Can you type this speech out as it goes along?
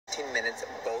15 minutes,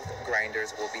 both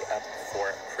grinders will be up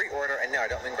for pre-order. And no, I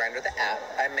don't mean Grindr the app.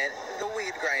 I meant the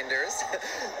weed grinders.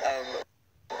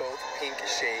 Both pink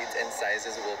shades and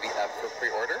sizes will be up for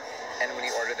pre-order. And when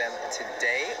you order them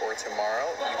today or tomorrow,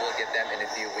 you will get them in a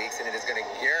few weeks. And it is going to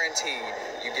guarantee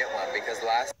you get one, because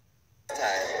last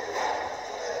time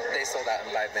they sold out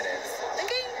in 5 minutes.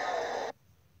 Okay.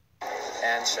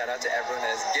 And shout out to everyone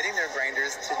that is getting their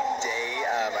grinders today.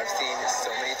 I've seen so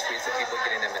many tweets of people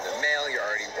getting them in the mail. You're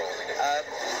already rolling it up.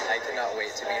 I cannot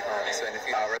wait to be home. So in a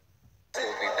few hours,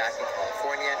 we'll be back in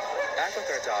California, back with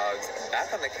our dogs,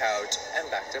 back on the couch, and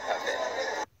back to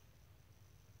puffin'.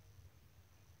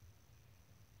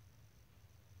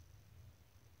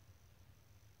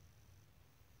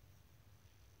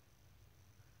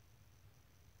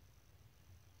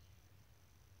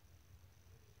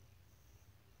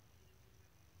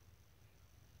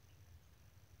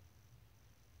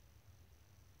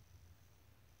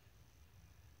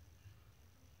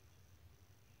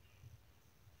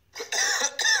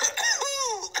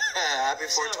 Happy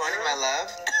 420, my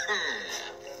love.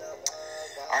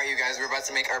 Alright, you guys, we're about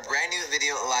to make our brand new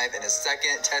video live in a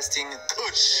second, testing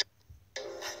Kush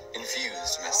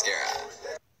Infused Mascara.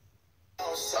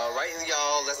 Alright,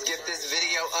 y'all, let's get this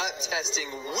video up, testing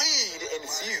Weed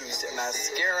Infused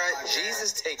Mascara.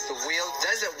 Jesus, take the wheel.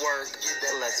 Does it work?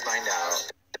 Let's find out.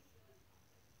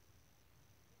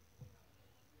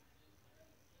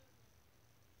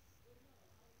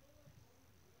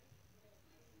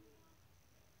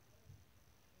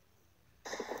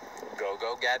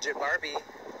 Go Gadget Barbie.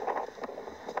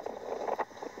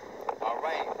 All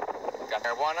right, got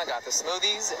marijuana, got the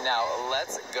smoothies. Now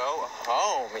let's go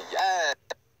home.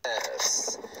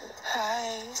 Yes.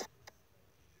 Hi.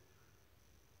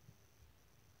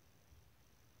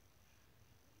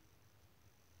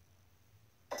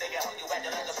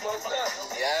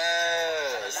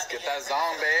 Yes. Get that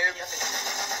zone, babe.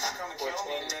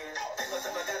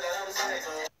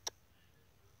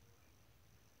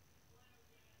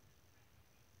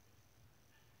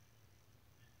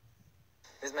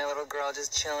 Is my little girl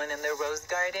just chilling in the rose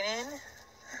garden?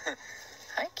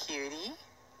 Hi, cutie.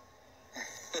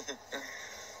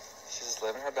 She's just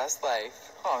living her best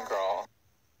life. Oh, girl.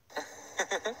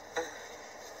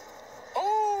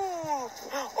 Oh!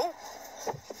 Oh!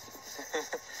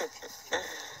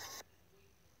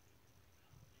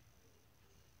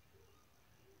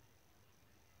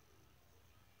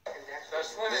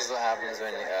 This is what happens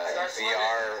when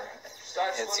VR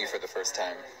hits you for the first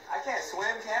time. I can't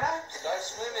swim, can I? Start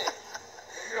swimming.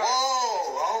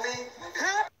 Whoa, homie.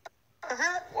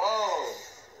 Whoa.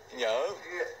 Yup.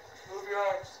 Move your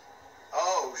arms.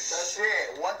 Oh,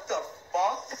 shit. What the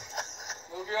fuck?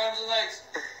 Move your arms and legs.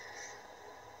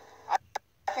 I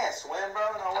can't swim,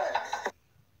 bro. No way.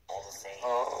 All the same.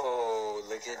 Oh,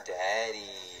 look at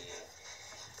Daddy.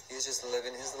 He's just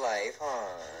living his life,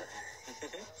 huh?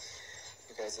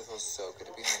 You guys, it feels so good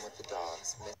to be home with the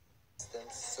dogs. Miss them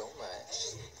so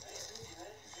much.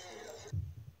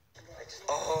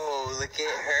 Oh, look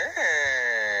at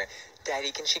her.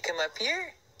 Daddy, can she come up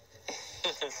here?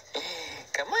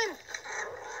 Come on.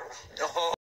 Oh.